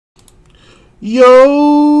Yo,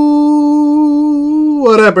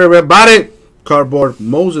 what up, everybody? Cardboard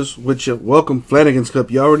Moses with you. Welcome, Flanagan's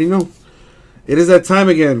Cup. You already know. It is that time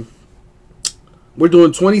again. We're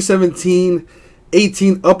doing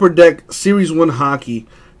 2017-18 Upper Deck Series 1 hockey.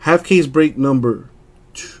 Half case break number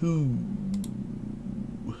 2.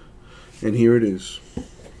 And here it is.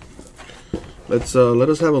 Let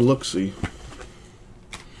us have a look-see.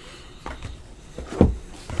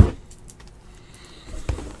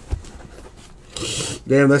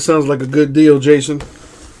 Damn, that sounds like a good deal, Jason.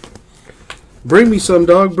 Bring me some,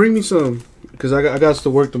 dog. Bring me some. Because I got to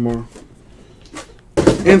work tomorrow.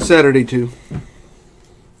 And Saturday, too.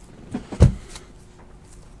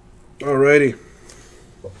 Alrighty.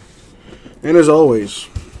 And as always,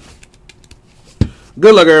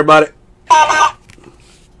 good luck, everybody.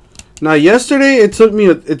 Now, yesterday, it took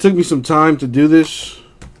me some time to do this.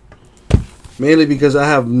 Mainly because I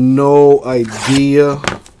have no idea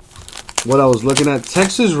what I was looking at.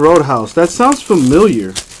 Texas Roadhouse. That sounds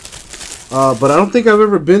familiar. But I don't think I've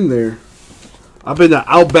ever been there. I've been to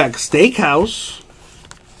Outback Steakhouse.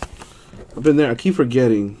 I've been there. I keep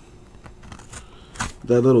forgetting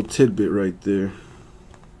that little tidbit right there.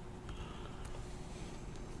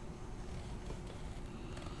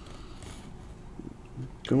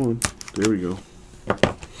 Come on. There we go.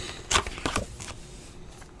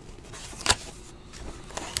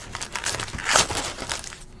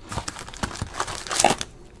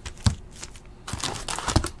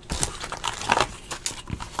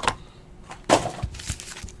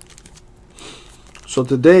 So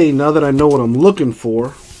today, now that I know what I'm looking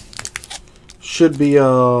for, should be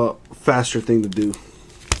a faster thing to do.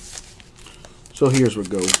 So here's where it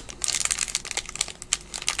goes.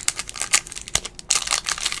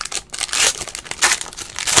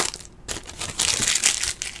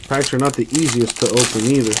 Packs are not the easiest to open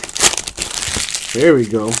either. There we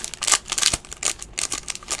go.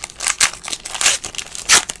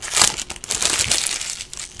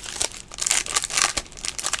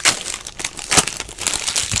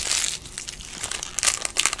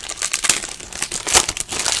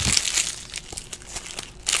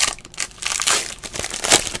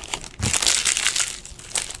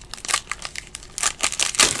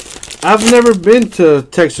 I've never been to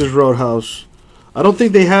Texas Roadhouse. I don't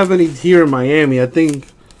think they have any here in Miami. I think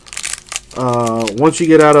once you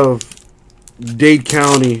get out of Dade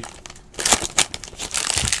County,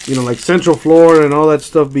 you know, like Central Florida and all that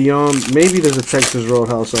stuff beyond, maybe there's a Texas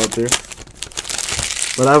Roadhouse out there.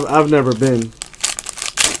 But I've never been.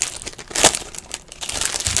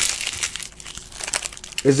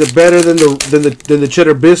 Is it better than the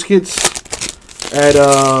cheddar biscuits at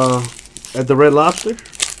the Red Lobster?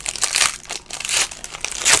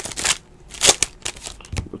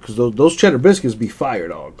 Because those cheddar biscuits be fire,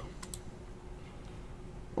 dog.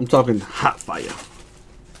 I'm talking hot fire.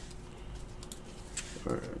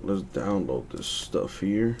 Alright, let's download this stuff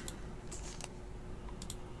here.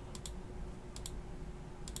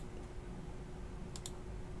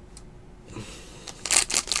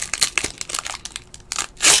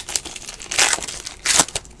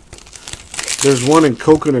 There's one in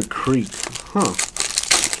Coconut Creek. Huh.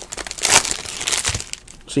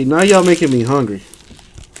 See, now y'all making me hungry.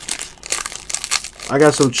 I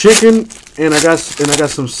got some chicken and I got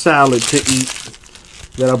some salad to eat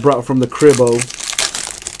that I brought from the cribbo.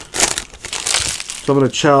 So I'm gonna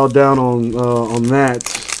chow down on that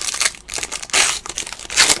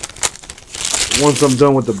once I'm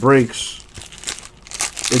done with the breaks.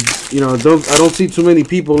 You know, I don't see too many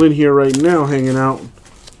people in here right now hanging out,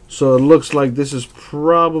 so it looks like this is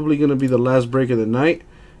probably gonna be the last break of the night.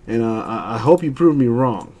 And I hope you prove me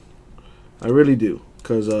wrong. I really do.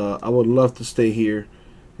 Because I would love to stay here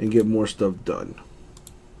and get more stuff done.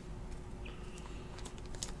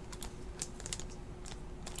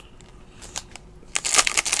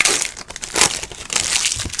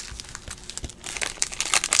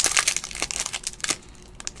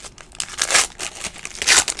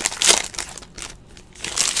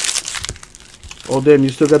 Oh, damn, you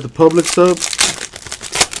still got the public sub?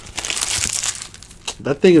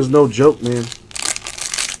 That thing is no joke, man.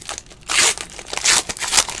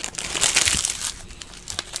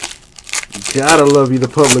 Gotta love you, the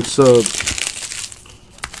public sub.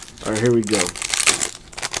 Alright, here we go.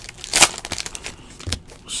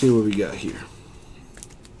 Let's see what we got here.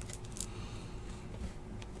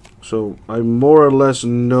 So, I more or less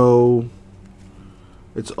know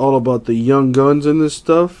it's all about the young guns in this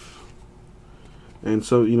stuff. And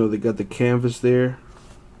so, you know, they got the canvas there.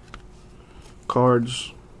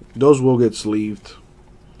 Cards. Those will get sleeved.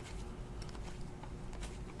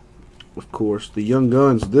 Of course, the young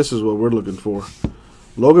guns, this is what we're looking for.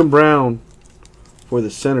 Logan Brown, for the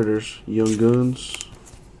Senators, Young Guns.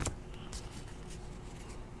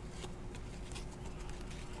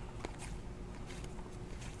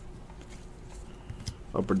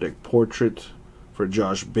 Upper Deck Portrait for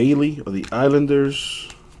Josh Bailey of the Islanders.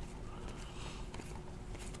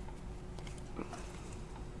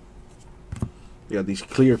 You got these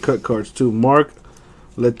clear cut cards too. Mark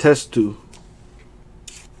Letestu.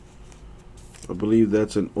 I believe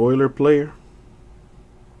that's an Oiler player.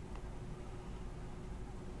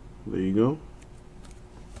 There you go.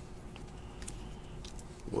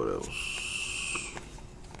 What else?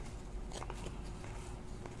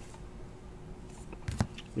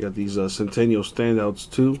 You got these Centennial standouts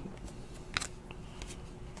too.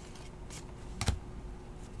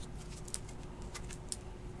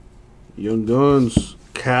 Young Guns,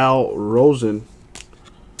 Cal Rosen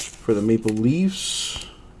for the Maple Leafs.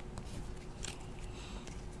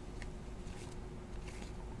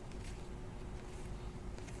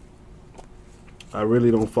 I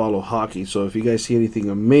really don't follow hockey, so if you guys see anything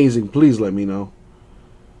amazing, please let me know.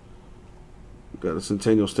 Got a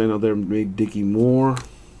Centennial standout there, made Dickie Moore.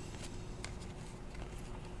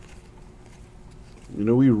 You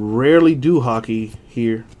know, we rarely do hockey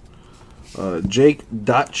here. Jake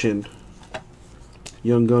Dotchin,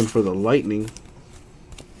 Young Gun for the Lightning.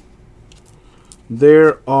 I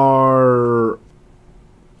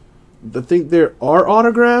think there are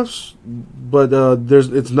autographs, but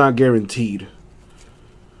it's not guaranteed.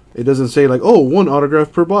 It doesn't say like, oh, 1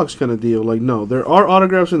 autograph per box kind of deal. Like, no, there are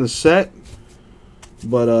autographs in the set,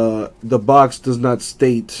 but the box does not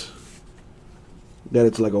state that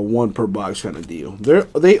it's like a 1 per box kind of deal.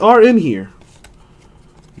 They are in here.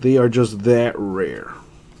 They are just that rare.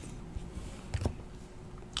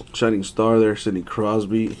 Shining Star there, Sidney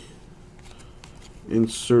Crosby.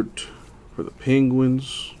 Insert for the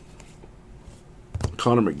Penguins.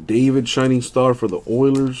 Connor McDavid, Shining Star for the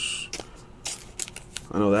Oilers.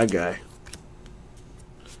 I know that guy.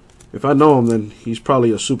 If I know him, then he's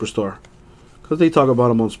probably a superstar, because they talk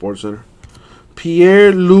about him on SportsCenter.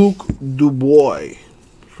 Pierre-Luc Dubois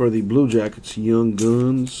for the Blue Jackets, Young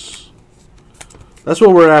Guns. That's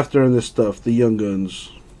what we're after in this stuff, the Young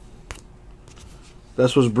Guns.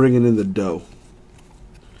 That's what's bringing in the dough.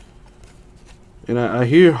 And I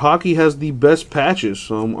hear hockey has the best patches,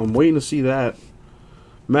 so I'm waiting to see that.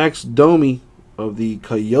 Max Domi of the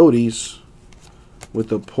Coyotes with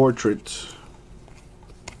the portrait.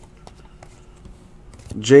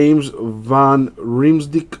 James Van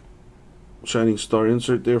Riemsdyk, Shining Star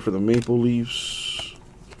insert there for the Maple Leafs.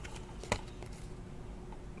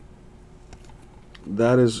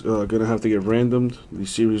 That is going to have to get randomed. The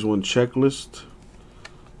Series 1 checklist.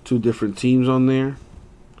 2 different teams on there.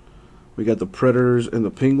 We got the Predators and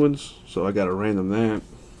the Penguins, so I got to random that.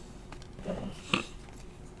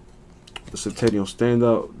 The Centennial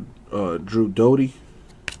standout, Drew Doughty.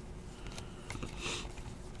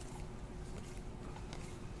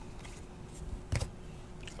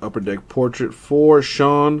 Upper Deck portrait for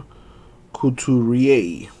Sean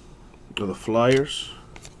Couturier of the Flyers.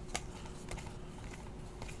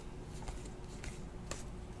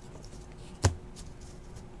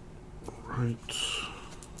 Right.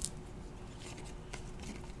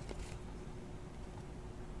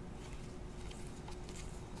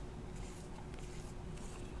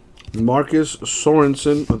 Marcus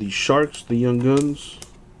Sorensen of the Sharks, the Young Guns.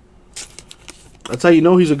 That's how you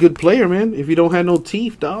know he's a good player, man. If you don't have no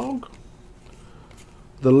teeth, dog.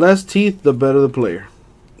 The less teeth, the better the player.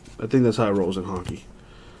 I think that's how it rolls in hockey.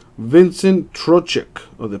 Vincent Trocheck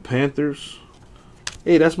of the Panthers.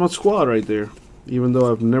 Hey, that's my squad right there, even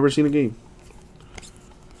though I've never seen a game.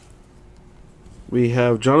 We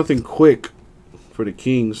have Jonathan Quick for the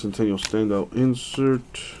Kings, Centennial standout insert.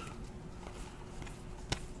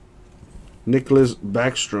 Nicholas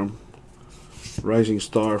Backstrom, Rising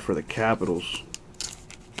Star for the Capitals.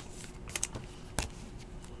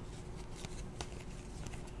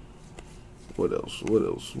 What else? What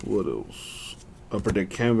else? What else? Upper Deck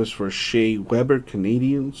canvas for Shea Weber,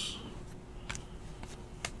 Canadians.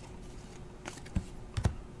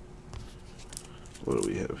 What do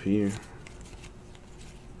we have here?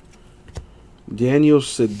 Daniel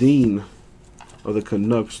Sedin of the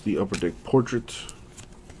Canucks, the Upper Deck portrait.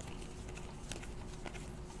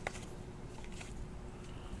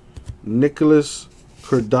 Nicholas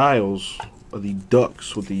Kurdiles of the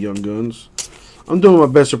Ducks with the Young Guns. I'm doing my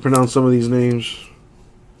best to pronounce some of these names,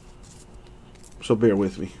 so bear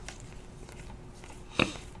with me.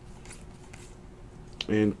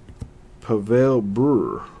 And Pavel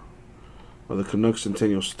Brewer of the Canucks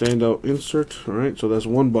Centennial standout insert. Alright, so that's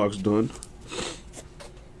 1 box done.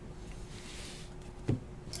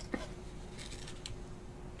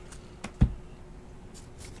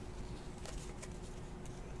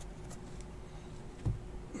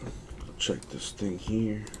 check this thing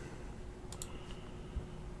here.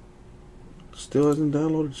 Still hasn't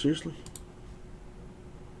downloaded, seriously?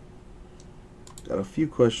 Got a few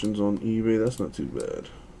questions on eBay, that's not too bad.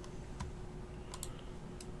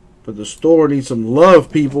 But the store needs some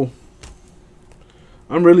love, people.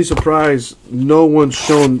 I'm really surprised no one's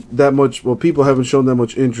shown that much, well, people haven't shown that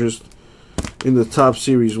much interest in the Top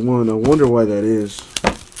Series 1. I wonder why that is.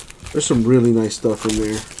 There's some really nice stuff in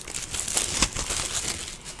there.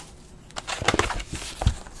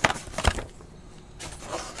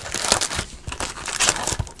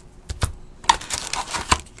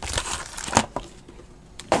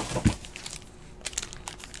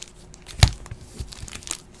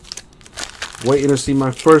 Waiting to see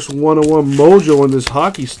my first one-on-one mojo in this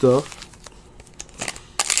hockey stuff.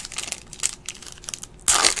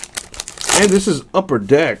 And this is Upper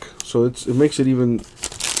Deck, so it makes it even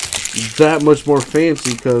that much more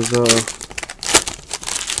fancy because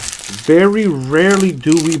very rarely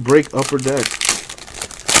do we break Upper Deck.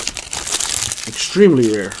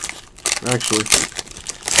 Extremely rare, actually.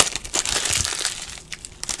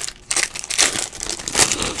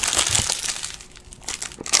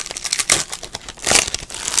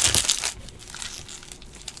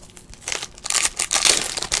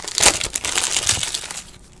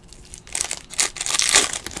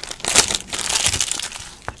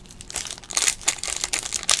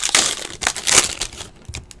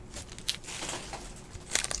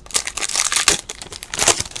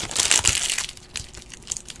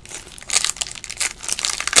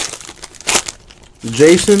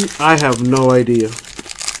 Jason, I have no idea.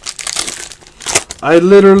 I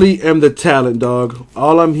literally am the talent, dog.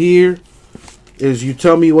 All I'm here is you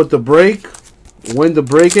tell me what to break, when to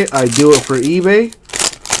break it. I do it for eBay.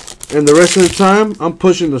 And the rest of the time, I'm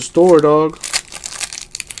pushing the store, dog.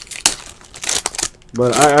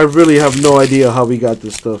 But I really have no idea how we got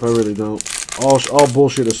this stuff. I really don't. All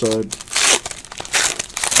bullshit aside.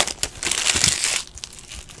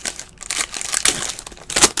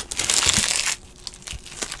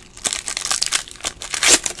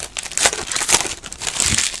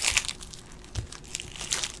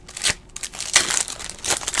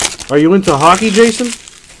 Are you into hockey, Jason?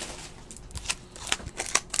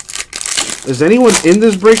 Is anyone in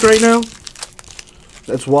this break right now?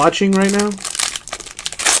 That's watching right now?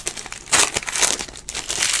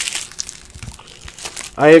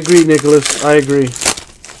 I agree, Nicholas. I agree.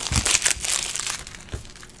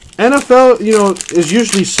 NFL, you know, is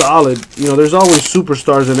usually solid. You know, there's always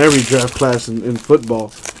superstars in every draft class in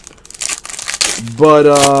football.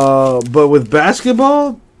 But with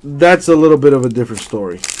basketball, that's a little bit of a different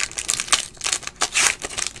story.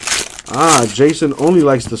 Ah, Jason only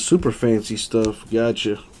likes the super fancy stuff.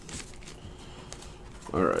 Gotcha.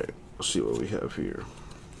 Alright, let's see what we have here.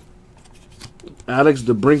 Alex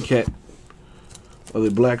DeBrincat of the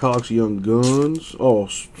Blackhawks Young Guns. Oh,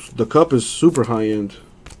 the cup is super high-end.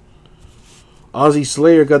 Ozzy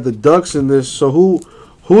Slayer got the Ducks in this. So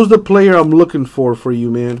who's the player I'm looking for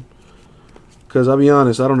you, man? Because I'll be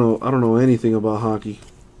honest, I don't know anything about hockey.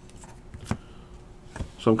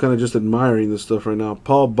 So I'm kind of just admiring this stuff right now.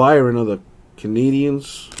 Paul Byron of the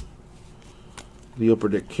Canadians. The Upper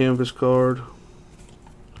Deck Canvas card.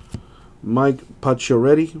 Mike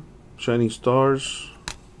Pacioretty, Shining Stars.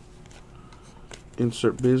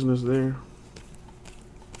 Insert business there.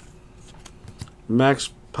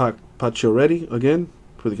 Max Pacioretty again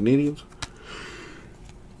for the Canadians.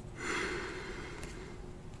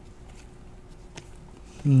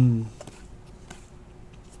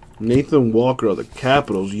 Nathan Walker of the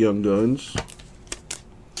Capitals Young Guns.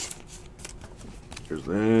 Here's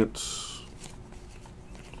that.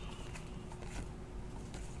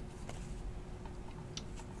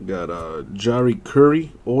 Got Jari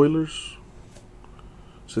Curry Oilers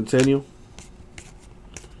Centennial.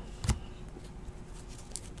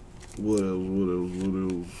 What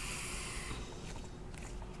else?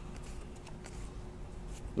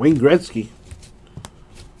 Wayne Gretzky.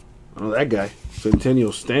 I know that guy.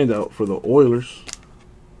 Centennial standout for the Oilers.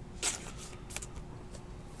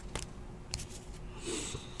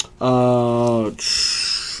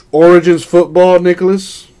 Origins football,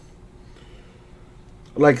 Nicholas.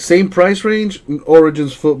 Like same price range,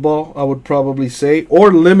 Origins football, I would probably say,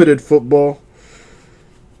 or limited football,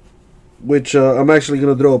 which I'm actually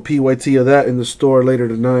gonna throw a PYT of that in the store later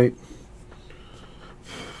tonight.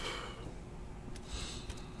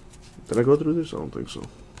 Did I go through this? I don't think so.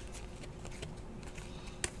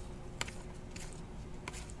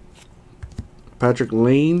 Patrick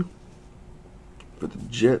Lane for the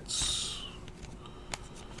Jets.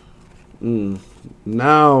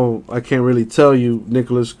 Now I can't really tell you,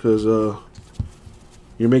 Nicholas, because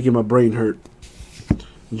you You're making my brain hurt.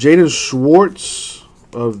 Jaden Schwartz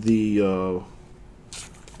of the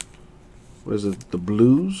what is it? The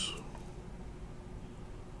Blues.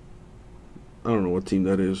 I don't know what team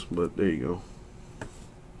that is, but there you go.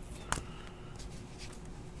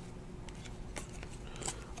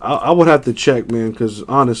 I would have to check, man, because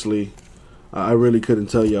honestly, I really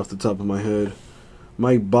couldn't tell you off the top of my head.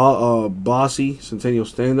 Mike Bossy, Centennial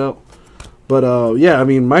Standout. But, yeah, I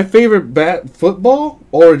mean, my favorite football,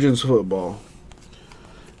 Origins football.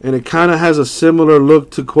 And it kind of has a similar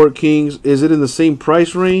look to Court Kings. Is it in the same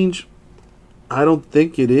price range? I don't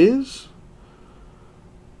think it is.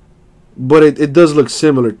 But it does look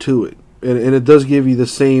similar to it. And it does give you the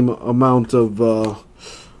same amount of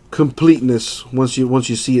completeness once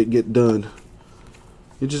you see it get done.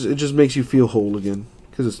 It just makes you feel whole again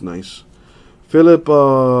because it's nice. Philip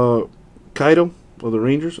Kaido of the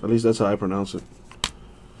Rangers, at least that's how I pronounce it.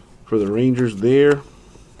 For the Rangers there.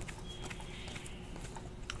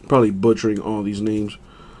 Probably butchering all these names.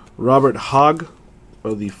 Robert Hogg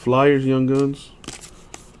of the Flyers Young Guns.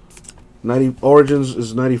 90 Origins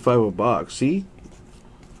is 95 a box. See?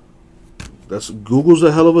 Google's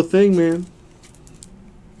a hell of a thing, man.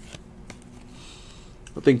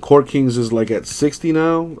 I think Court Kings is like at 60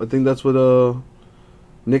 now. I think that's what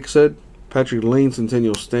Nick said. Patrick Lane,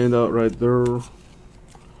 Centennial Standout right there.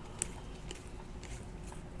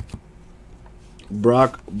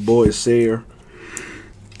 Brock Boeser.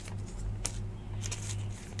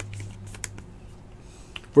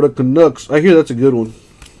 For the Canucks, I hear that's a good one.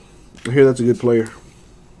 I hear that's a good player.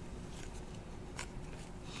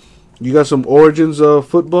 You got some Origins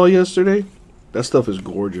football yesterday? That stuff is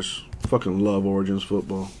gorgeous. Fucking love Origins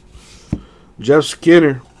football. Jeff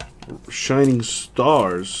Skinner, Shining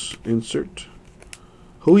Stars insert.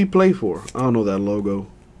 Who he play for? I don't know that logo.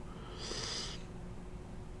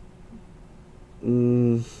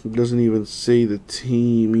 Doesn't even say the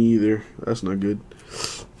team either. That's not good.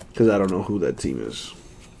 Because I don't know who that team is.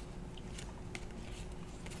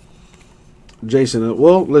 Jason,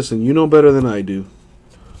 well, listen, you know better than I do.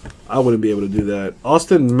 I wouldn't be able to do that.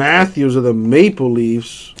 Austin Matthews of the Maple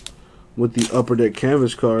Leafs with the Upper Deck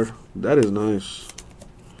Canvas card. That is nice.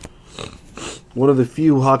 One of the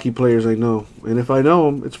few hockey players I know. And if I know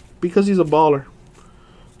him, it's because he's a baller.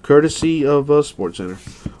 Courtesy of SportsCenter.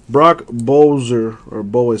 Brock Boeser, or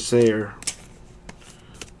Boeser,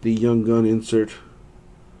 the Young Gun insert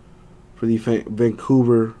for the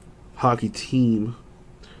Vancouver hockey team.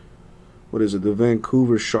 What is it, the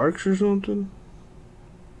Vancouver Sharks or something?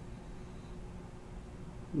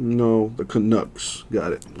 No, the Canucks.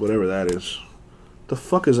 Got it. Whatever that is. The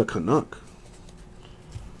fuck is a Canuck?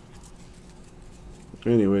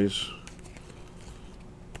 Anyways.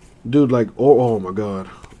 Dude, like, oh my god.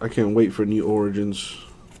 I can't wait for new Origins.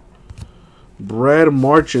 Brad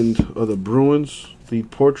Marchand of the Bruins. The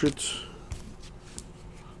portraits.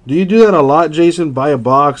 Do you do that a lot, Jason? Buy a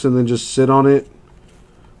box and then just sit on it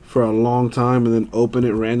for a long time and then open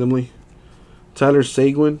it randomly? Tyler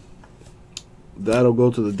Seguin. That'll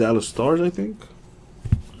go to the Dallas Stars, I think.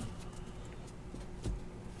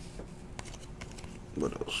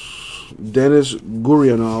 What else? Dennis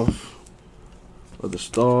Gurianov of the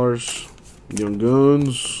Stars. Young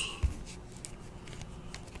Guns.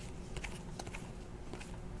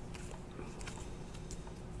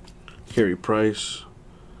 Carey Price.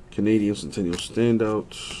 Canadian Centennial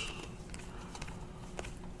Standouts.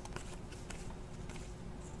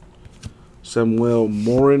 Samuel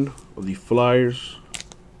Morin of the Flyers.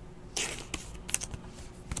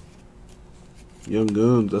 Young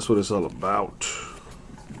Guns, that's what it's all about.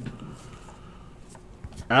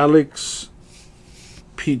 Alex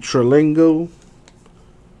Pietrangelo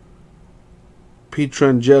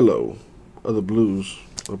of the Blues.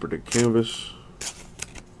 Upper Deck Canvas.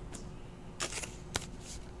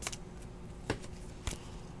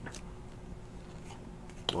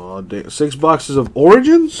 Oh, damn. 6 boxes of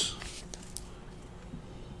Origins?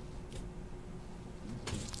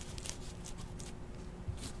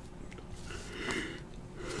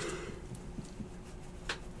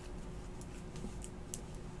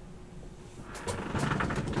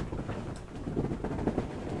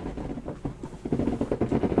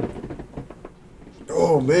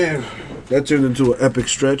 Oh, man. That turned into an epic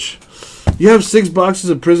stretch. You have 6 boxes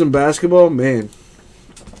of Prism Basketball? Man.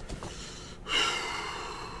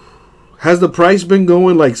 Has the price been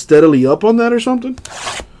going, like, steadily up on that or something?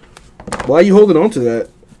 Why are you holding on to that?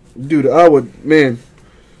 Dude, I would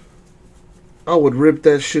rip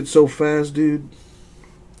that shit so fast, dude.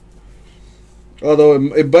 Although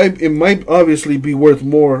it might obviously be worth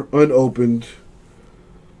more unopened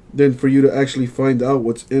than for you to actually find out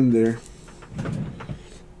what's in there.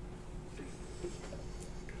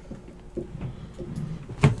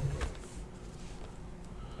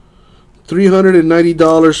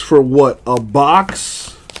 $390 for what? A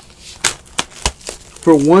box?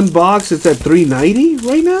 For one box, it's at $390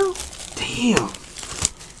 right now? Damn.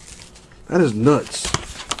 That is nuts.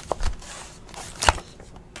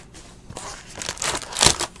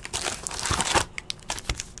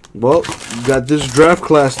 Well, you got this draft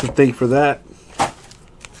class to thank for that.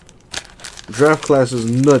 Draft class is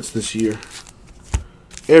nuts this year.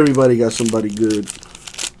 Everybody got somebody good.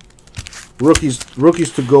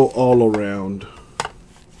 Rookies to go all around.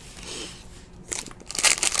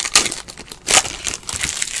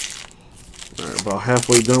 Alright, about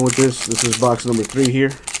halfway done with this. This is box number 3 here.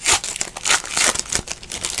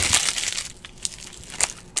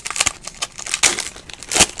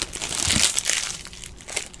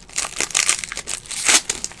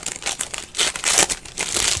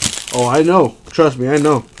 Oh, I know. Trust me, I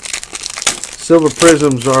know. Silver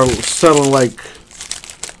Prisms are selling like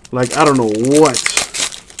I don't know what.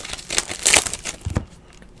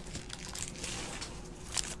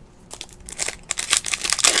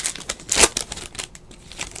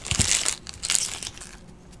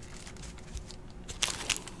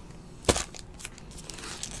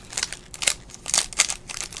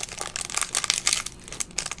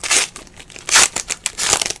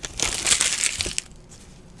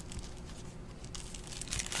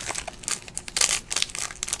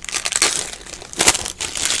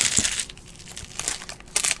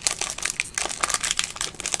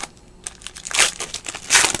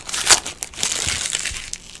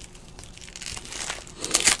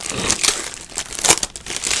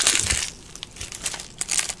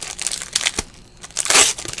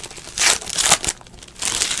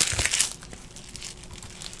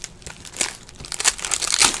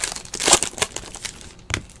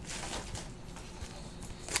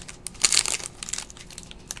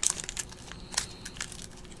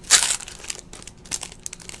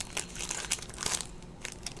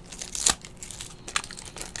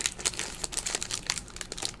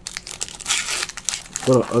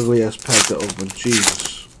 What an ugly ass pack to open.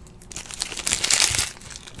 Jesus.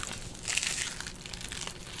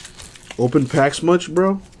 Open packs much,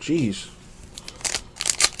 bro? Jeez.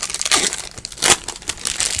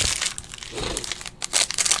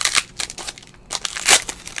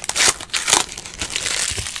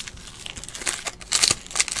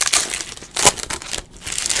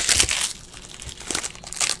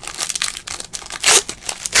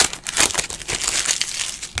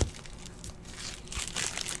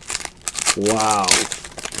 Wow.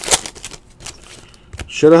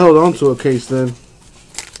 Should have held on to a case then.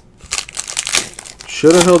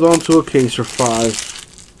 Should have held on to a case for 5.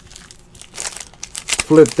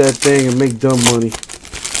 Flip that thing and make dumb money.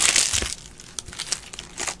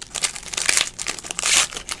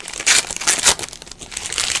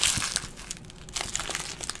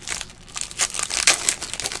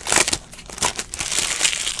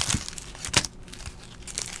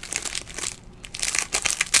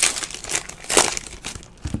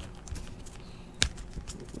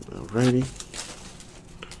 Alrighty.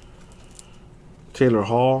 Taylor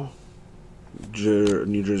Hall,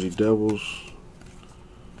 New Jersey Devils.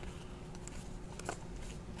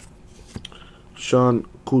 Sean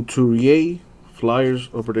Couturier, Flyers,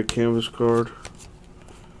 upper deck canvas card.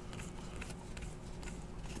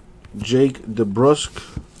 Jake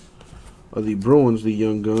DeBrusk of the Bruins, the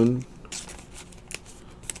young gun.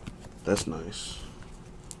 That's nice.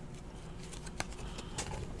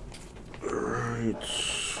 Alright.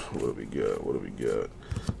 What do we got? What do we got?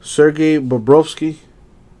 Sergei Bobrovsky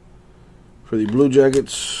for the Blue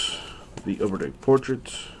Jackets, the upper deck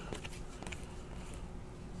portrait.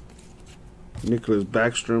 Nicholas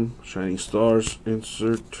Backstrom, Shining Stars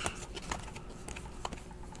insert.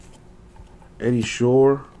 Eddie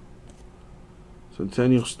Shore,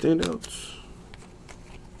 Centennial Standouts.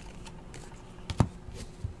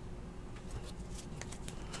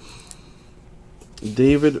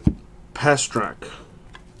 David Pastrnak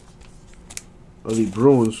of the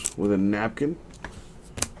Bruins with a napkin.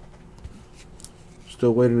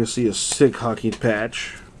 Still waiting to see a sick hockey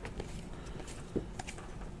patch.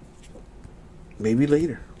 Maybe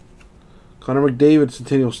later. Connor McDavid,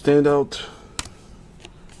 Centennial Standout.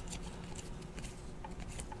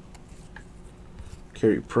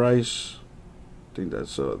 Carey Price. I think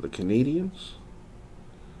that's the Canadians.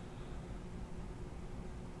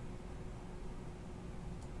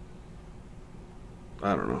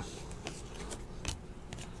 I don't know.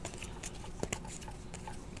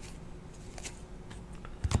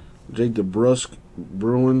 Jake DeBrusk,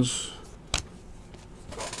 Bruins.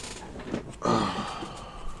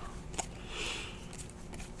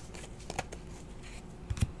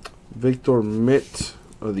 Victor Mitt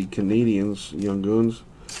of the Canadians, Young Guns.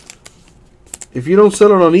 If you don't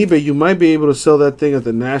sell it on eBay, you might be able to sell that thing at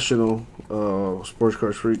the National Sports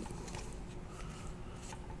Cars Freak.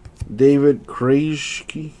 David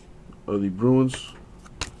Krejci of the Bruins.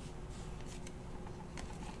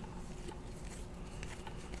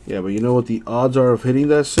 Yeah, but you know what the odds are of hitting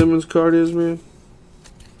that Simmons card is, man?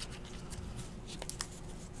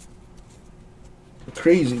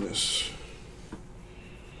 Craziness.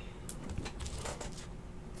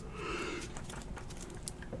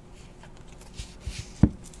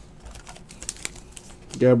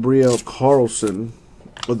 Gabriel Carlson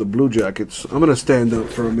of the Blue Jackets. I'm gonna stand up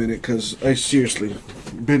for a minute because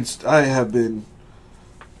I have been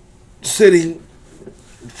sitting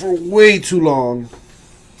for way too long.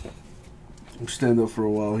 I'll stand up for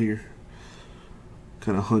a while here.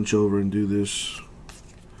 Kind of hunch over and do this.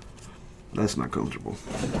 That's not comfortable.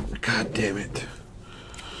 God damn it.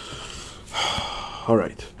 All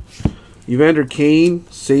right. Evander Kane,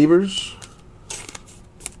 Sabres.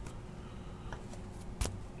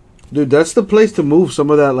 Dude, that's the place to move some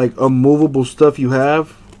of that like unmovable stuff you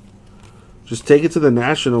have. Just take it to the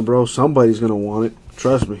National, bro. Somebody's gonna want it.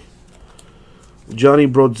 Trust me. Johnny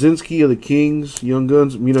Brodzinski of the Kings, Young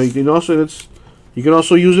Guns. You know, you can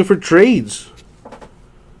also use it for trades.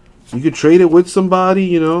 You could trade it with somebody,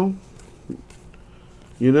 you know.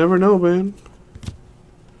 You never know, man.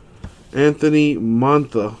 Anthony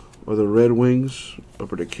Mantha of the Red Wings,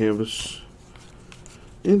 upper the canvas.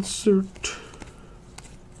 Insert.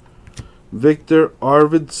 Victor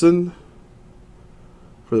Arvidsson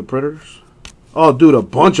for the Predators. Oh, dude, a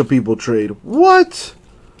bunch of people trade. What?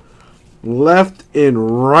 Left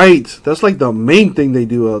and right. That's like the main thing they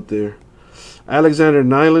do out there. Alexander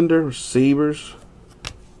Nylander, Sabres.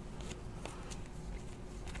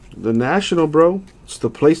 The National, bro. It's the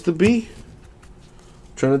place to be.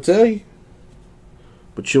 I'm trying to tell you.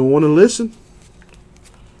 But you don't want to listen.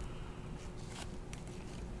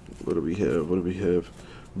 What do we have? What do we have?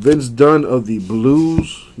 Vince Dunn of the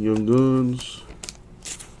Blues, Young Guns.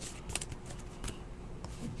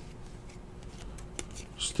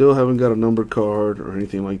 Still haven't got a number card or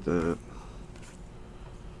anything like that.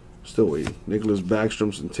 Still waiting. Nicholas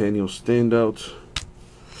Backstrom, Centennial Standout.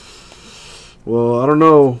 Well, I don't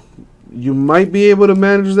know. You might be able to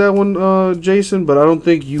manage that one, Jason, but I don't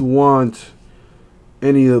think you want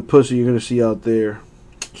any of the pussy you're going to see out there.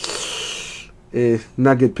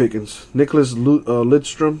 Not good pickings. Nicholas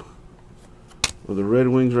Lidstrom of the Red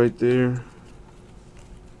Wings right there.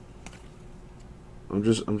 I'm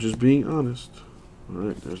just being honest. All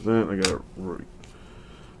right, there's that. I got a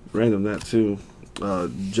random that too.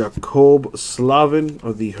 Jacob Slavin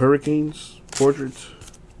of the Hurricanes portrait.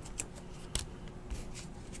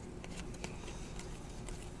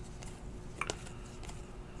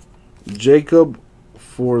 Jacob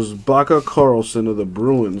Forsbacka Carlson of the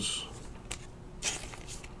Bruins.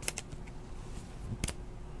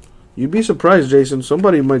 You'd be surprised, Jason.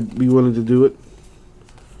 Somebody might be willing to do it.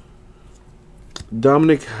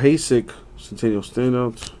 Dominic Hasek, Centennial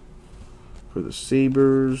Standout for the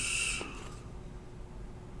Sabres.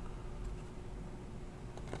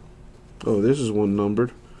 Oh, this is one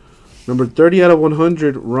numbered. Number 30 out of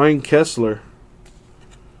 100, Ryan Kessler.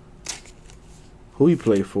 Who he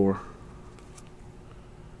play for?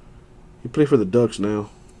 He play for the Ducks now.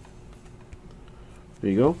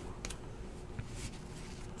 There you go.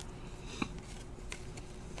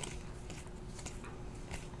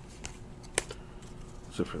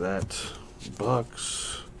 So for that,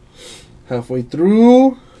 Bucks. Halfway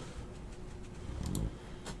through.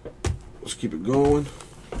 Let's keep it going.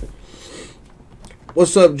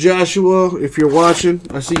 What's up, Joshua? If you're watching,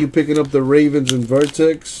 I see you picking up the Ravens and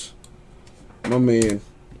Vertex. My man.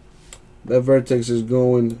 That Vertex is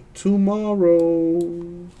going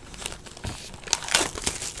tomorrow.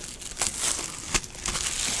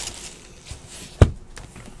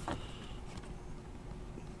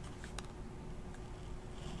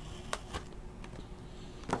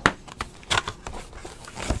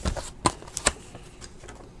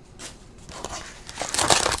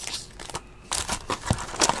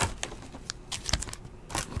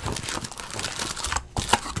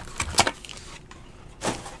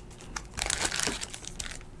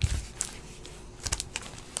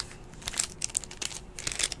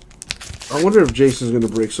 I wonder if Jason's going to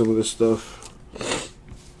break some of this stuff.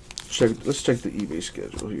 Let's check the eBay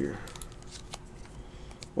schedule here.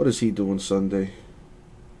 What is he doing Sunday?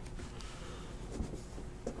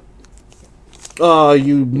 Oh,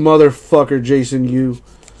 you motherfucker, Jason, you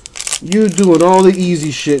doing all the easy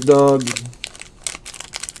shit, dog.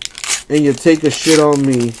 And you take a shit on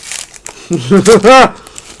me.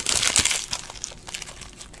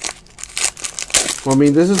 Well, I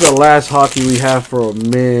mean, this is the last hockey we have for a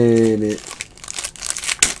minute.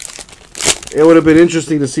 It would have been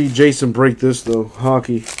interesting to see Jason break this, though.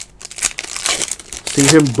 Hockey. See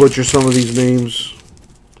him butcher some of these names.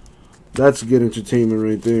 That's good entertainment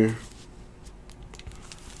right there.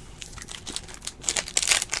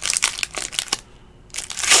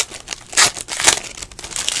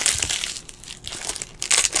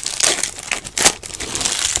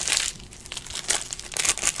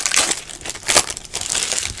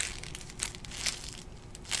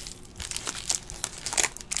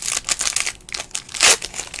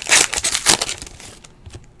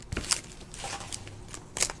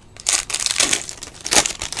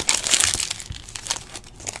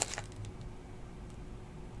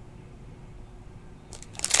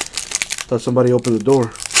 Thought somebody opened the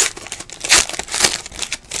door.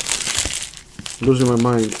 Losing my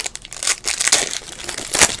mind.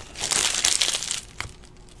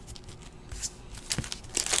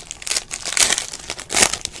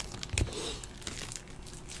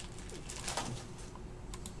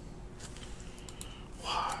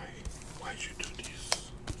 Why'd you do this?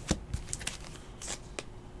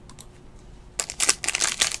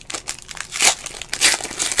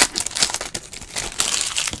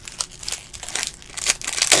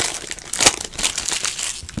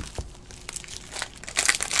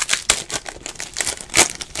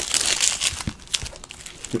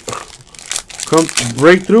 Come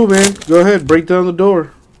break through, man. Go ahead, break down the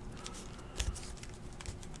door.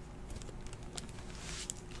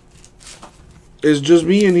 It's just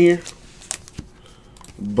me in here.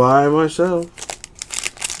 By myself.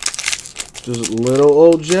 Just little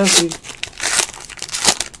old Jesse.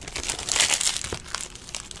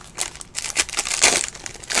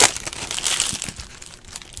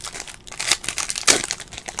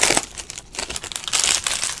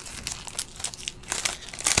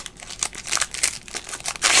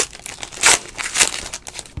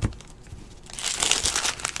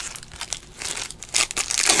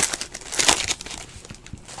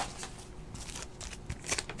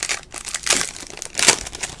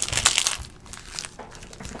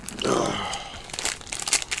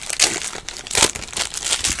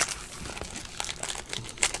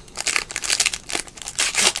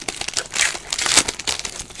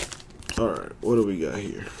 Alright, what do we got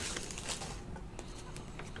here?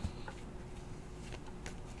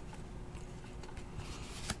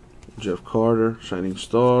 Jeff Carter, Shining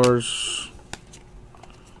Stars.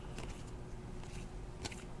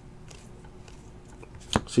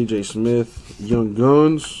 CJ Smith, Young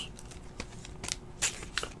Guns.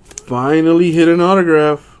 Finally hit an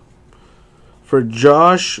autograph for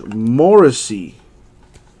Josh Morrissey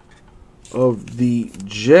of the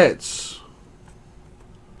Jets.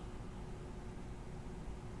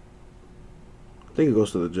 I think it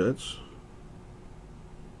goes to the Jets.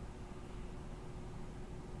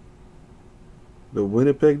 The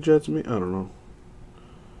Winnipeg Jets, me? I don't know.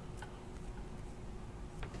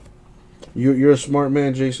 You're a smart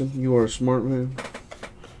man, Jason. You are a smart man.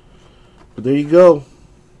 But there you go.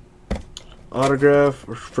 Autograph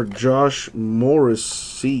for Josh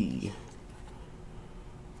Morrissey.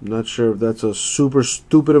 I'm not sure if that's a super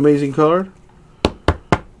stupid amazing card,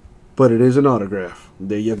 but it is an autograph.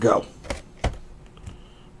 There you go.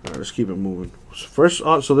 Alright, let's keep it moving. First,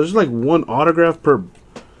 so there's like one autograph per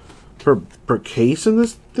case in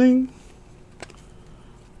this thing.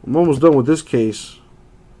 I'm almost done with this case.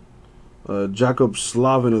 Jacob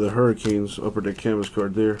Slavin of the Hurricanes, upper deck canvas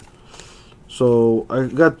card there. So I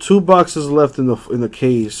got 2 boxes left in the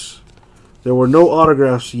case. There were no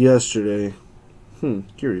autographs yesterday.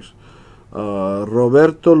 Curious.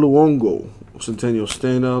 Roberto Luongo, Centennial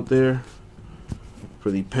standout there for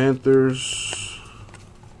the Panthers.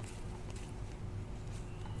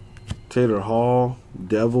 Taylor Hall,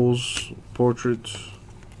 Devils portrait.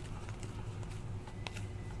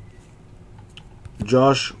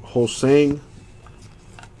 Josh Hosang,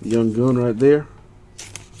 Young Gun right there.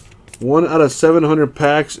 1 out of 700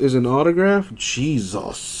 packs is an autograph.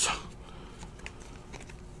 Jesus.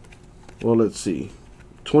 Well, let's see.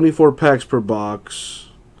 24 packs per box.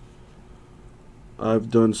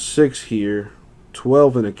 I've done 6 here.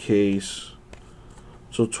 12 in a case.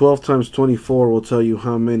 So 12 times 24 will tell you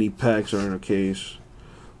how many packs are in a case.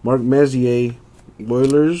 Mark Messier,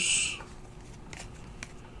 Oilers.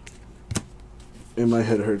 And my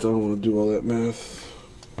head hurts. I don't want to do all that math.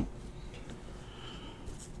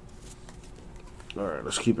 Alright,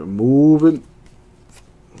 let's keep it moving.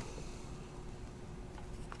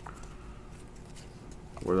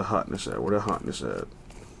 Where the hotness at? Where the hotness at?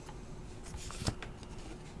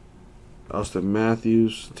 Austin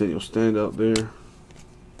Matthews, Centennial standout there.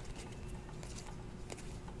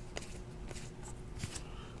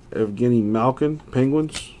 Evgeny Malkin,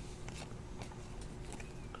 Penguins.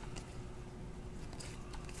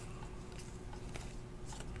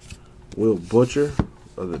 Will Butcher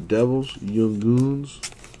of the Devils, Young Goons.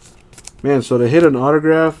 Man, so to hit an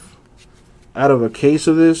autograph out of a case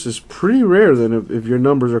of this is pretty rare then if your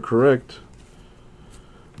numbers are correct.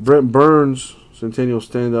 Brent Burns, Centennial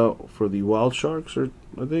Standout for the Wild Sharks, or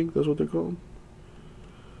I think that's what they're called.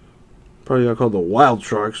 Probably not called the Wild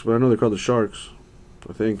Sharks, but I know they're called the Sharks.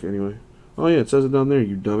 I think, anyway. Oh, yeah, it says it down there,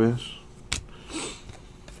 you dumbass.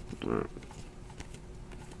 All right.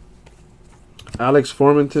 Alex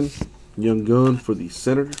Formenton, Young Gun for the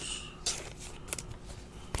Senators.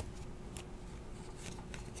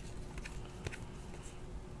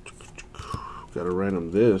 Got to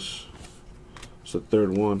random this. It's the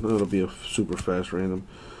third one. That'll be a super fast random.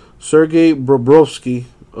 Sergei Bobrovsky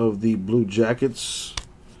of the Blue Jackets.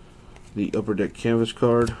 The Upper Deck Canvas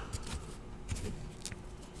card.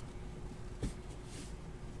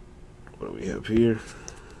 What do we have here?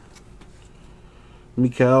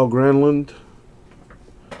 Mikael Granlund.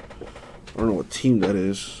 I don't know what team that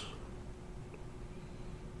is.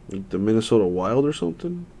 Like the Minnesota Wild or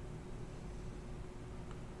something?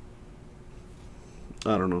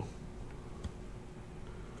 I don't know.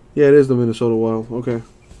 Yeah, it is the Minnesota Wild. Okay.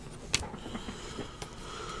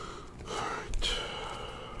 Alright.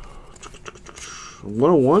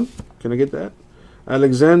 101. Can I get that?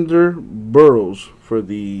 Alexander Burrows for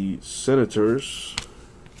the Senators.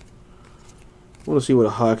 I want to see what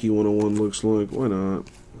a hockey 101 looks like. Why not?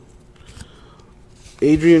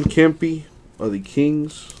 Adrian Kempe of the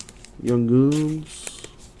Kings. Young Goons.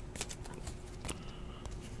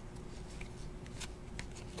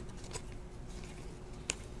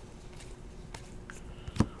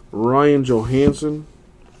 Ryan Johansson,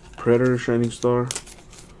 Predator, Shining Star.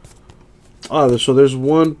 Ah, so there's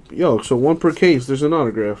one. Yo, so one per case. There's an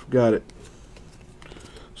autograph. Got it.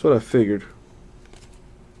 That's what I figured.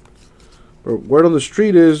 But word on the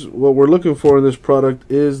street is what we're looking for in this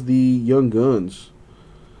product is the Young Guns.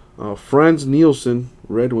 Franz Nielsen,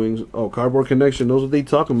 Red Wings. Oh, Cardboard Connection knows what they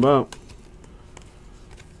talking about.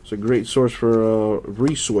 It's a great source for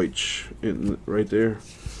research right there.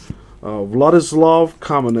 Vladislav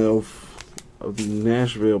Kamenev of the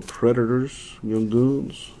Nashville Predators, Young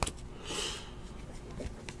Goons.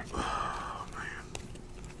 Oh, man.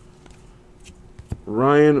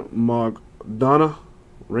 Ryan McDonough,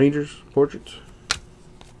 Rangers, portrait.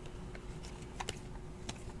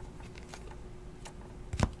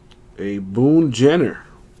 A Boone Jenner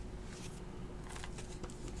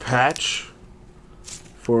patch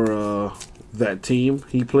for that team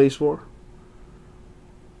he plays for.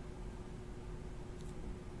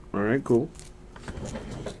 Alright, cool.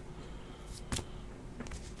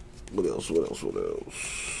 What else?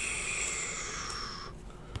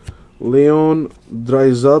 Leon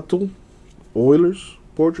Draisaitl, Oilers,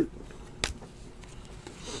 portrait.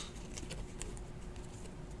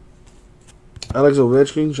 Alex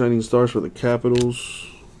Ovechkin, Shining Stars for the Capitals.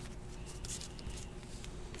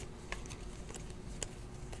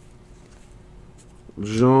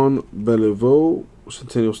 Jean Beliveau,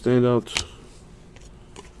 Centennial Standout.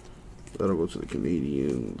 That'll go to the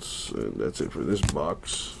Canadians. And that's it for this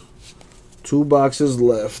box. 2 boxes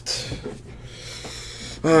left.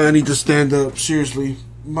 I need to stand up. Seriously.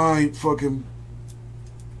 My fucking...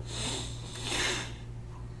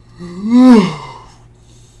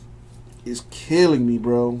 is killing me,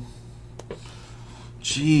 bro.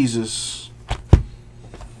 Jesus.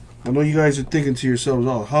 I know you guys are thinking to yourselves,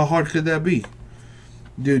 oh, how hard could that be?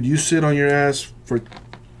 Dude, you sit on your ass for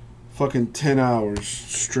fucking 10 hours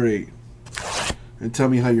straight and tell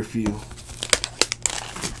me how you feel.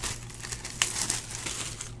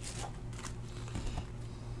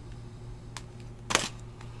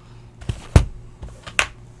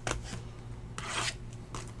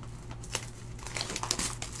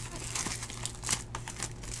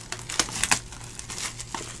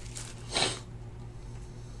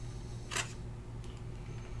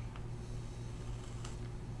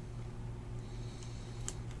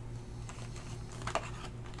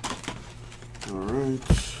 All right.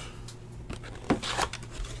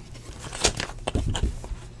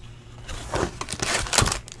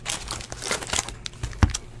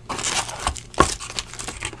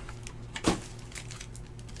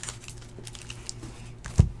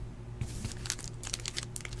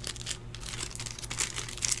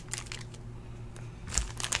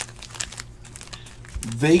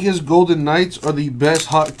 Vegas Golden Knights are the best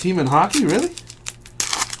team in hockey? Really?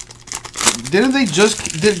 Didn't they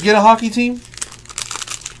just get a hockey team?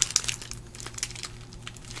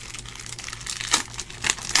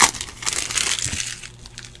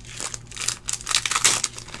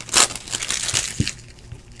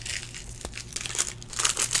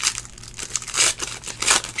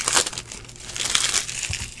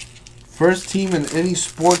 First team in any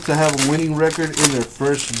sport to have a winning record in their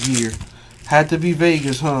first year. Had to be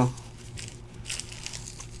Vegas, huh?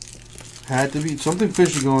 Had to be. Something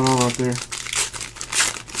fishy going on out there.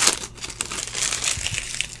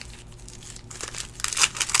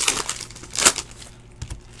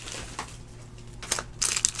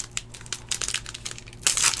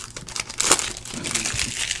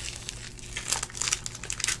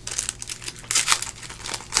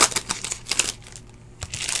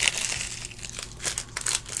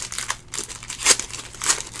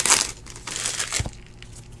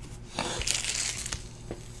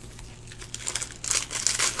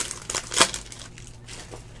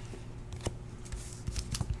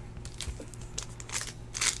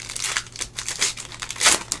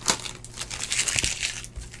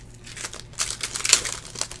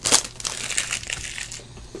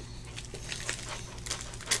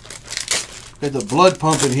 Get the blood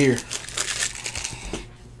pumping here.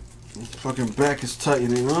 Fucking back is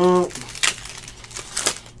tightening up.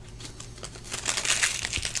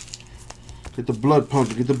 Get the blood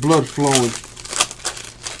pumping. Get the blood flowing.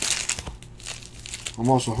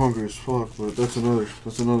 I'm also hungry as fuck, but that's another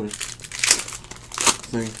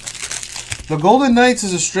thing. The Golden Knights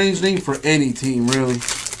is a strange name for any team, really.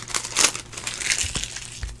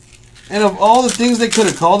 And of all the things they could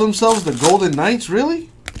have called themselves, the Golden Knights, really?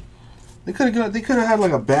 They could have had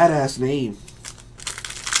like a badass name.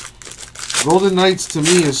 Golden Knights to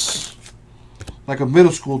me is like a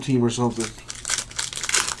middle school team or something.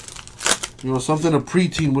 You know, something a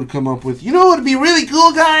preteen would come up with. You know what would be really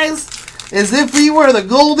cool, guys? Is if we were the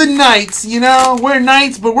Golden Knights, you know? We're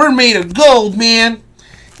knights, but we're made of gold, man.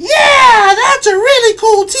 Yeah, that's a really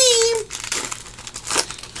cool team.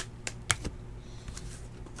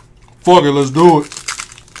 Fuck it, let's do it.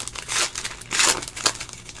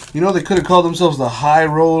 You know, they could have called themselves the High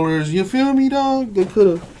Rollers. You feel me, dog? They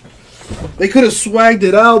could have swagged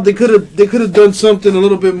it out. They could have done something a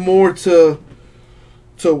little bit more to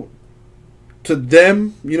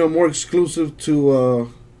them. You know, more exclusive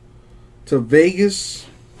to Vegas.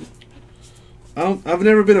 I've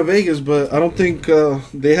never been to Vegas, but I don't think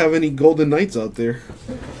they have any Golden Knights out there.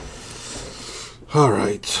 All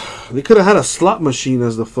right, they could have had a slot machine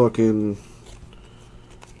as the fucking.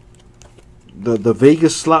 The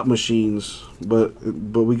Vegas slot machines, but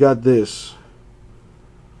we got this.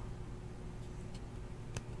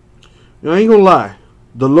 You know, I ain't gonna lie,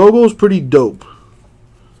 the logo is pretty dope.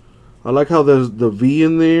 I like how there's the V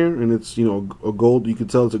in there, and it's, you know, a gold. You can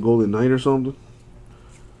tell it's a Golden Knight or something.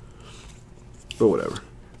 But whatever.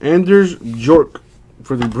 Anders Bjork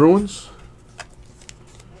for the Bruins.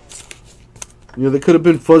 You know, they could have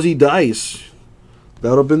been fuzzy dice.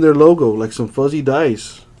 That would have been their logo, like some fuzzy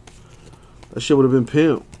dice. That shit would have been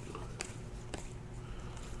pimp.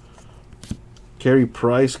 Carey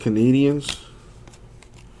Price, Canadians.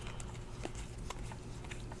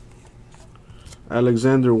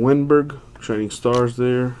 Alexander Wenberg, Shining Stars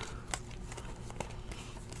there.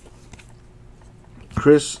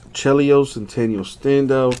 Chris Chelios, Centennial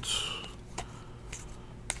Standout.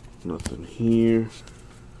 Nothing here.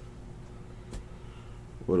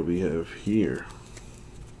 What do we have here?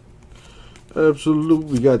 Absolute.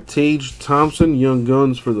 We got Tage Thompson, Young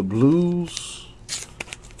Guns for the Blues.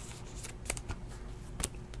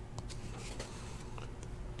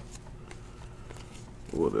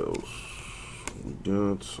 What else? We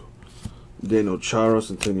got Daniel Chara,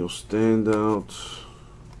 Centennial Standout.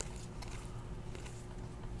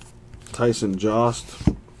 Tyson Jost,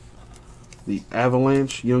 the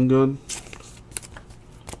Avalanche, Young Gun.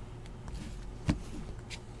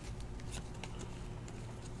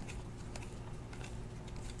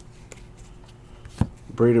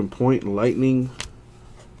 Braden Point, Lightning.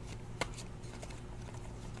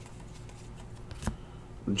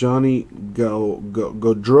 Johnny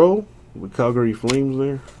Gaudreau with Calgary Flames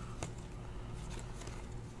there.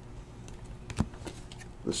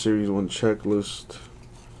 The Series 1 checklist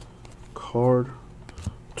card.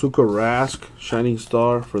 Tuukka Rask, Shining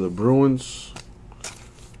Star for the Bruins.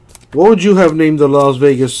 What would you have named the Las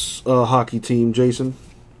Vegas hockey team, Jason?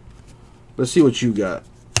 Let's see what you got.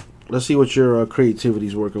 Let's see what your creativity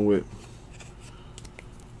is working with.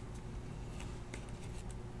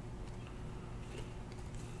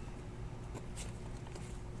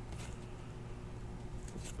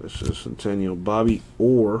 This is Centennial Bobby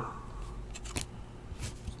Orr.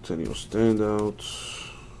 Centennial Standouts.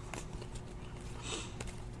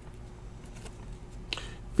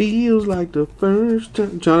 Feels like the first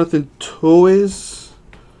time. Jonathan Toews.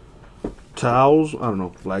 Towels. I don't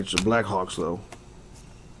know. Like the Blackhawks, though.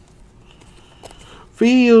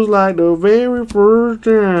 Feels like the very first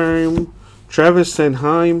time. Travis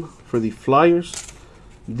Sanheim for the Flyers.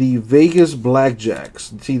 The Vegas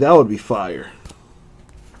Blackjacks. See, that would be fire.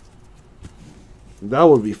 That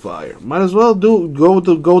would be fire. Might as well go with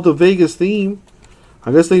the Vegas theme.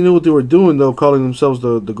 I guess they knew what they were doing, though, calling themselves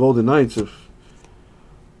the Golden Knights. If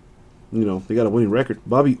you know they got a winning record.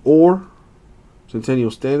 Bobby Orr, Centennial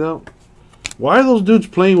standout. Why are those dudes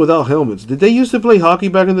playing without helmets? Did they used to play hockey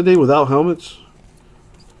back in the day without helmets?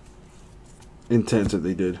 Intense that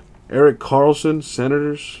they did. Eric Carlson,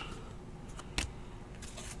 Senators.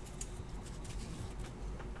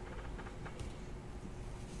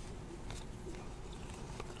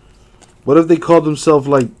 What if they called themselves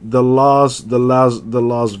like the Las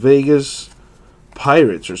Vegas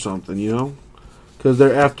Pirates or something, you know? Because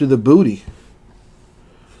they're after the booty.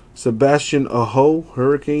 Sebastian Aho,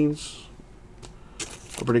 Hurricanes.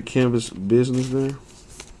 Upper the canvas business there.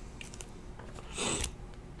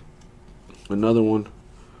 Another one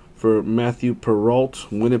for Matthew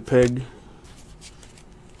Perrault, Winnipeg.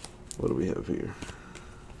 What do we have here?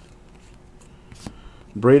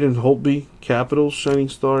 Braden Holtby, Capitals, Shining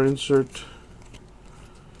Star insert.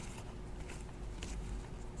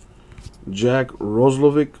 Jack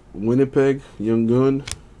Roslovic, Winnipeg, Young Gun.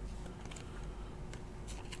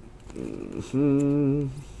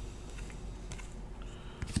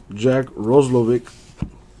 Jack Roslovic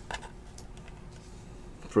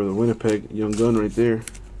for the Winnipeg, Young Gun right there.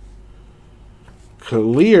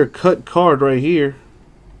 Clear cut card right here.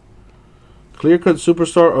 Clear cut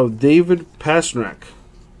superstar of David Pastrnak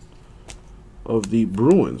of the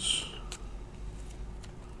Bruins.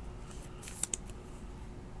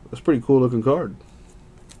 That's a pretty cool looking card.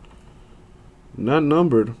 Not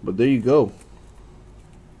numbered, but there you go.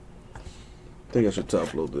 I think I should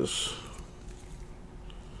top load this.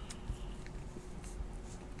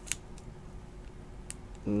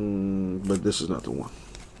 But this is not the one.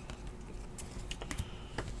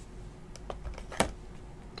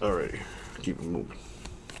 Alrighty, keep it moving.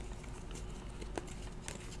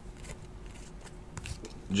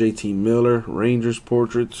 JT Miller, Rangers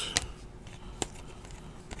portraits.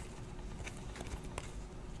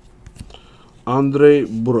 Andrei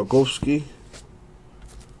Burakovsky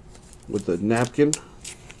with the napkin.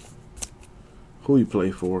 Who he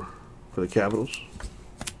play for the Capitals?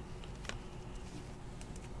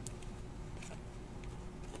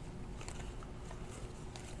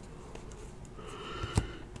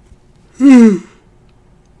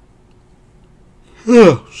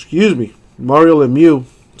 Excuse me. Mario Lemieux,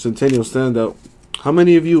 Centennial standout. How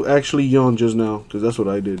many of you actually yawned just now? Because that's what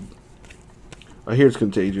I did. I hear it's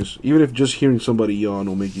contagious. Even if just hearing somebody yawn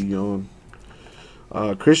will make you yawn.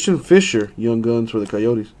 Christian Fisher, Young Guns for the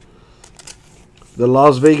Coyotes. The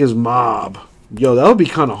Las Vegas Mob. Yo, that would be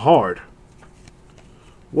kind of hard.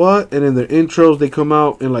 What? And in their intros, they come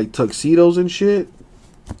out in like tuxedos and shit?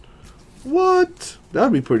 What? That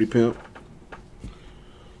would be pretty pimp.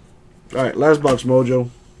 Alright, last box mojo.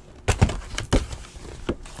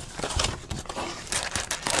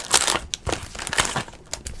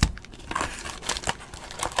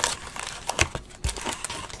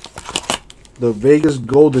 The Vegas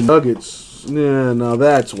Golden Nuggets. Yeah, now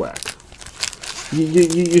that's whack.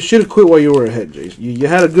 You should have quit while you were ahead, Jason. You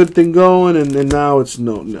had a good thing going, and now it's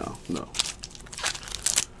no.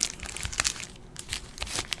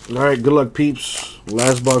 Alright, good luck, peeps.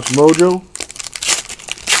 Last box mojo.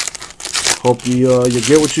 Hope you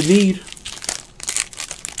get what you need.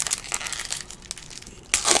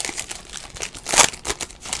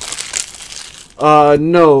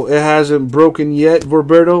 No, it hasn't broken yet,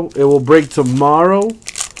 Roberto. It will break tomorrow,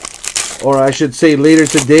 or I should say later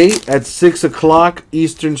today at 6 o'clock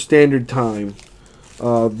Eastern Standard Time.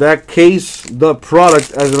 That case, the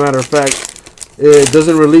product, as a matter of fact, it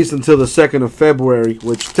doesn't release until the 2nd of February,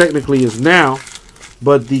 which technically is now,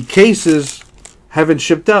 but the cases haven't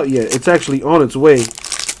shipped out yet. It's actually on its way.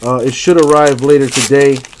 It should arrive later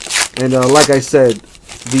today, and like I said,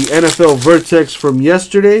 the NFL Vertex from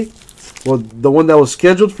yesterday, well, the one that was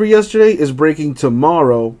scheduled for yesterday is breaking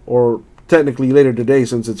tomorrow, or technically later today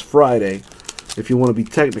since it's Friday, if you want to be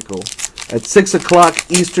technical, at 6 o'clock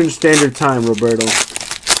Eastern Standard Time, Roberto.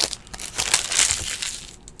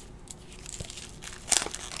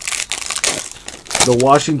 The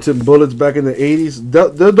Washington Bullets back in the 80s.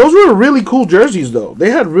 Those were really cool jerseys, though.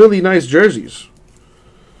 They had really nice jerseys.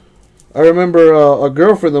 I remember a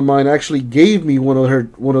girlfriend of mine actually gave me one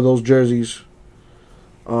of those jerseys.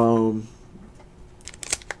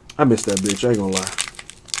 I miss that bitch, I ain't gonna lie.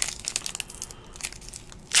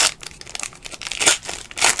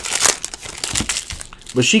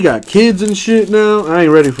 But she got kids and shit now. I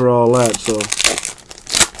ain't ready for all that, so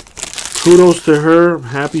kudos to her. I'm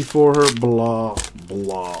happy for her. Blah,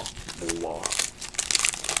 blah,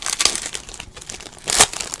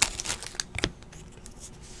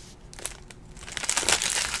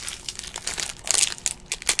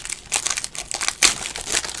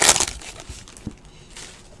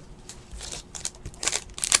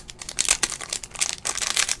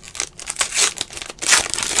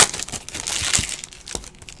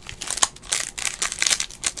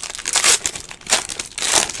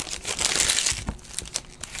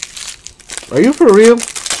 Are you for real?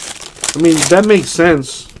 I mean, that makes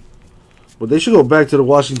sense. But they should go back to the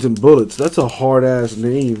Washington Bullets. That's a hard-ass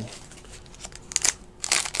name.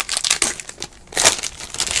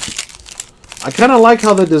 I kind of like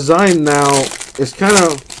how the design now is kind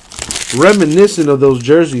of reminiscent of those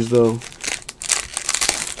jerseys, though.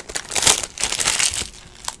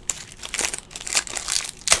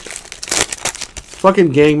 Fucking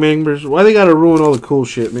gang members. Why they gotta ruin all the cool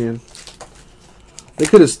shit, man? They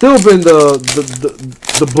could have still been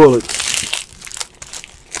the Bullets.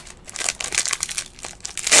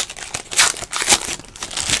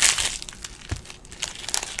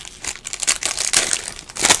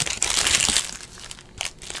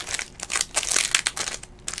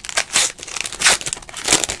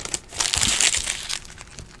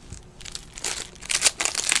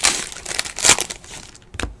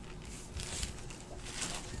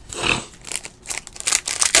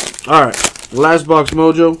 Alright, last box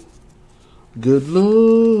mojo. Good luck.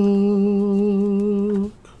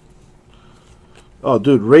 Oh,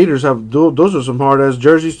 dude, Raiders have... Those are some hard-ass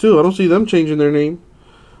jerseys, too. I don't see them changing their name.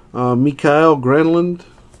 Mikael Granlund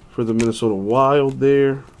for the Minnesota Wild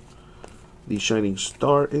there. The Shining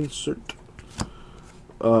Star insert.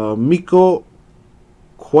 Mikko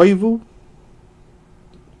Koivu.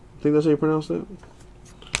 I think that's how you pronounce that.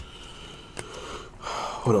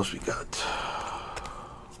 What else we got?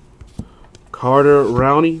 Carter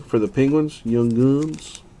Rowney for the Penguins, Young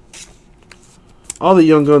Guns. All the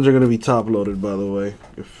Young Guns are going to be top loaded, by the way,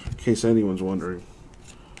 in case anyone's wondering.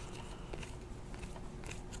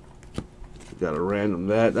 Got to random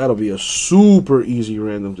that. That'll be a super easy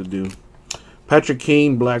random to do. Patrick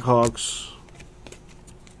Kane, Blackhawks.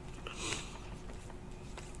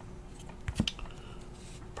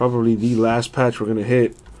 Probably the last patch we're going to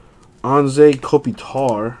hit. Anze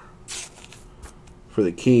Kopitar for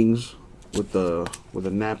the Kings. With a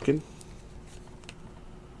napkin.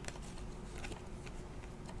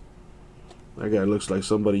 That guy looks like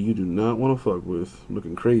somebody you do not want to fuck with.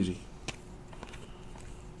 Looking crazy.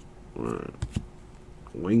 Alright.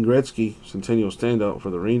 Wayne Gretzky, Centennial standout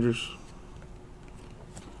for the Rangers.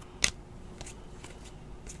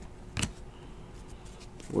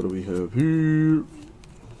 What do we have here?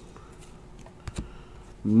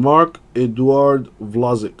 Marc-Edouard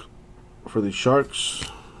Vlasic for the Sharks.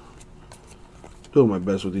 Doing my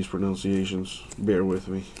best with these pronunciations. Bear with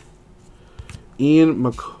me. Ian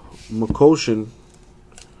McCoshen.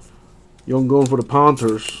 Young going for the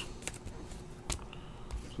Panthers.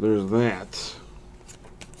 So there's that.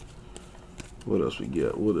 What else we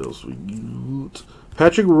get? What else we get?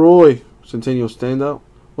 Patrick Roy. Centennial standout.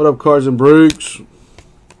 What up, Cards and Breaks?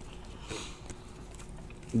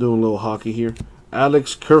 Doing a little hockey here.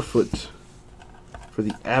 Alex Kerfoot for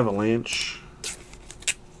the Avalanche.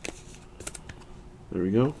 There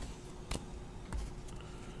we go.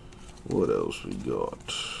 What else we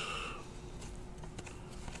got?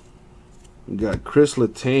 We got Chris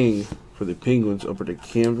Letang for the Penguins upper deck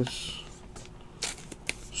canvas.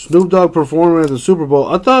 Snoop Dogg performing at the Super Bowl.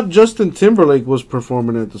 I thought Justin Timberlake was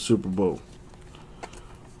performing at the Super Bowl.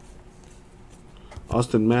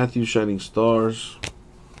 Austin Matthews, Shining Stars.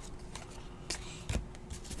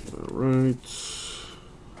 Alright.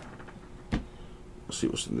 Let's see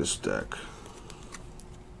what's in this stack.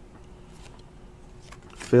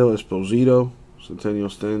 Phil Esposito, Centennial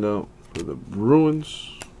standout for the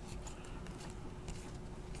Bruins.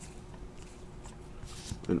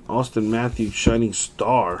 And Austin Matthews, Shining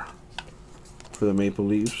Star for the Maple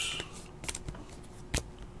Leafs.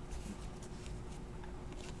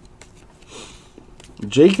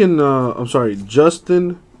 Justin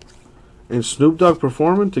and Snoop Dogg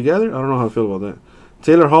performing together? I don't know how I feel about that.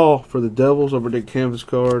 Taylor Hall for the Devils, upper deck canvas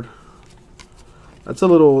card. That's a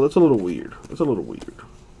little weird. That's a little weird.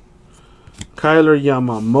 Kyler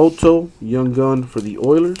Yamamoto, Young Gun for the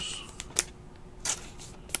Oilers.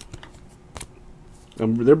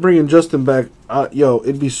 They're bringing Justin back. Yo,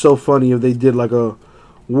 it'd be so funny if they did like a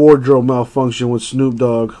wardrobe malfunction with Snoop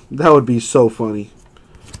Dogg. That would be so funny.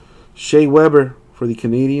 Shea Weber for the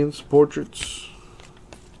Canadians, portraits.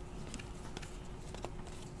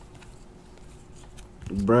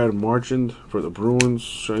 Brad Marchand for the Bruins,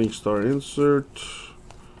 Shining Star insert.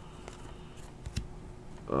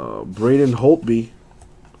 Braden Holtby,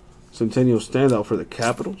 Centennial standout for the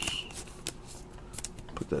Capitals.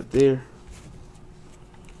 Put that there.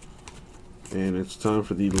 And it's time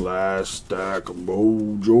for the last stack of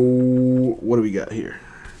mojo. What do we got here?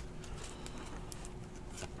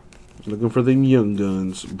 Looking for them Young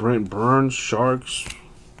Guns. Brent Burns, Sharks.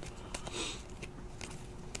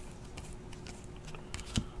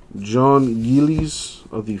 John Gillies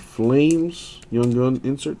of the Flames, Young Gun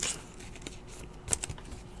insert.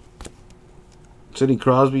 Sidney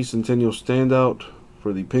Crosby, Centennial Standout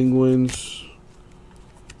for the Penguins.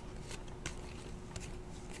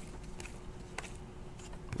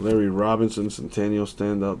 Larry Robinson, Centennial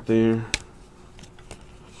Standout there.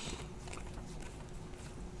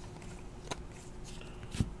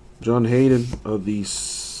 John Hayden of the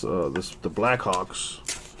Blackhawks.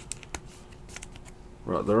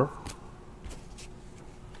 Right there.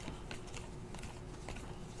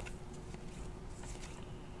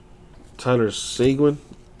 Tyler Seguin,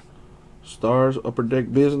 Stars, Upper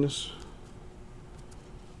Deck Business.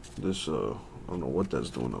 This, I don't know what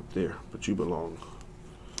that's doing up there, but you belong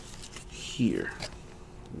here.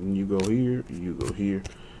 And you go here, you go here,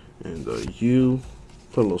 and you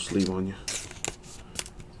put a little sleeve on you.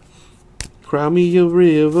 Cry me a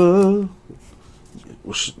river.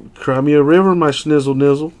 Cry me a river, my schnizzle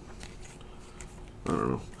nizzle. I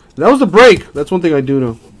don't know. That was the break. That's one thing I do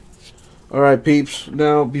know. Alright, peeps.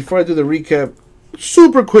 Now, before I do the recap,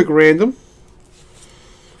 super quick random.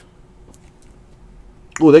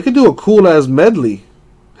 Oh, they could do a cool-ass medley.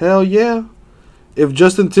 Hell yeah. If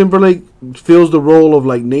Justin Timberlake fills the role of,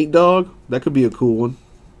 like, Nate Dogg, that could be a cool one.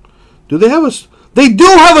 Do they have a... They do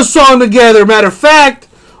have a song together, matter of fact.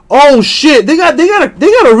 Oh, shit. They got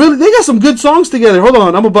some good songs together. Hold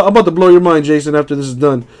on. I'm about to blow your mind, Jason, after this is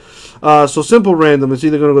done. So, simple random. It's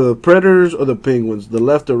either going to go to the Predators or the Penguins, the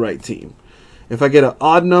left or right team. If I get an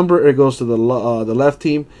odd number, it goes to the left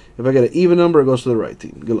team. If I get an even number, it goes to the right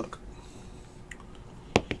team. Good luck.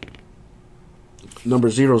 Number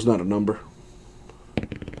 0 is not a number.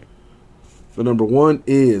 The number 1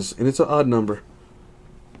 is, and it's an odd number.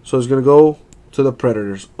 So it's going to go to the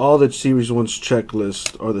Predators. All the Series 1's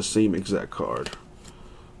checklist are the same exact card,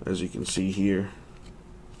 as you can see here.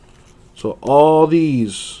 So all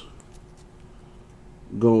these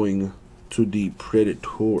going to the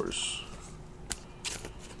Predators.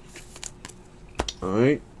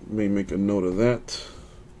 Alright, let me make a note of that.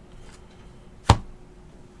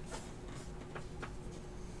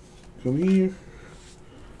 Come here.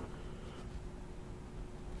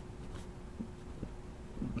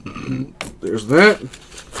 There's that.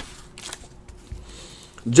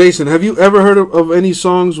 Jason, have you ever heard of any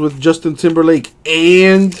songs with Justin Timberlake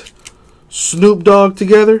and Snoop Dogg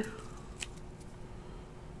together?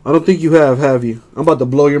 I don't think you have you? I'm about to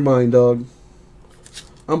blow your mind, dog.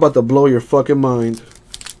 I'm about to blow your fucking mind.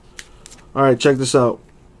 Alright, check this out.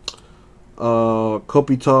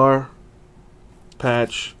 Kopitar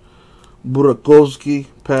patch. Burakovsky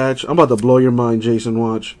patch. I'm about to blow your mind, Jason.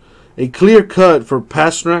 Watch. A clear cut for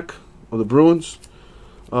Pastrnak of the Bruins.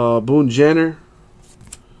 Boone Jenner.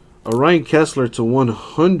 A Ryan Kessler to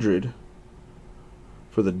 100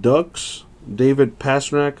 for the Ducks. David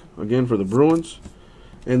Pastrnak again for the Bruins.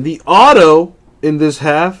 And the auto in this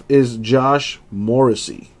half is Josh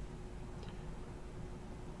Morrissey.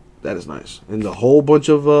 That is nice. And a whole bunch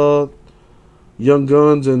of Young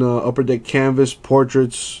Guns and Upper Deck Canvas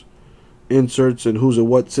portraits, inserts, and who's and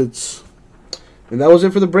what's it's. And that was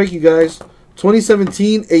it for the break, you guys.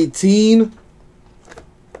 2017-18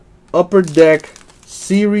 Upper Deck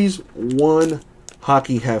Series 1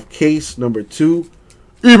 Hockey Half Case number 2.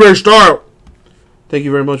 eBay style. Thank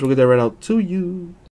you very much. We'll get that right out to you.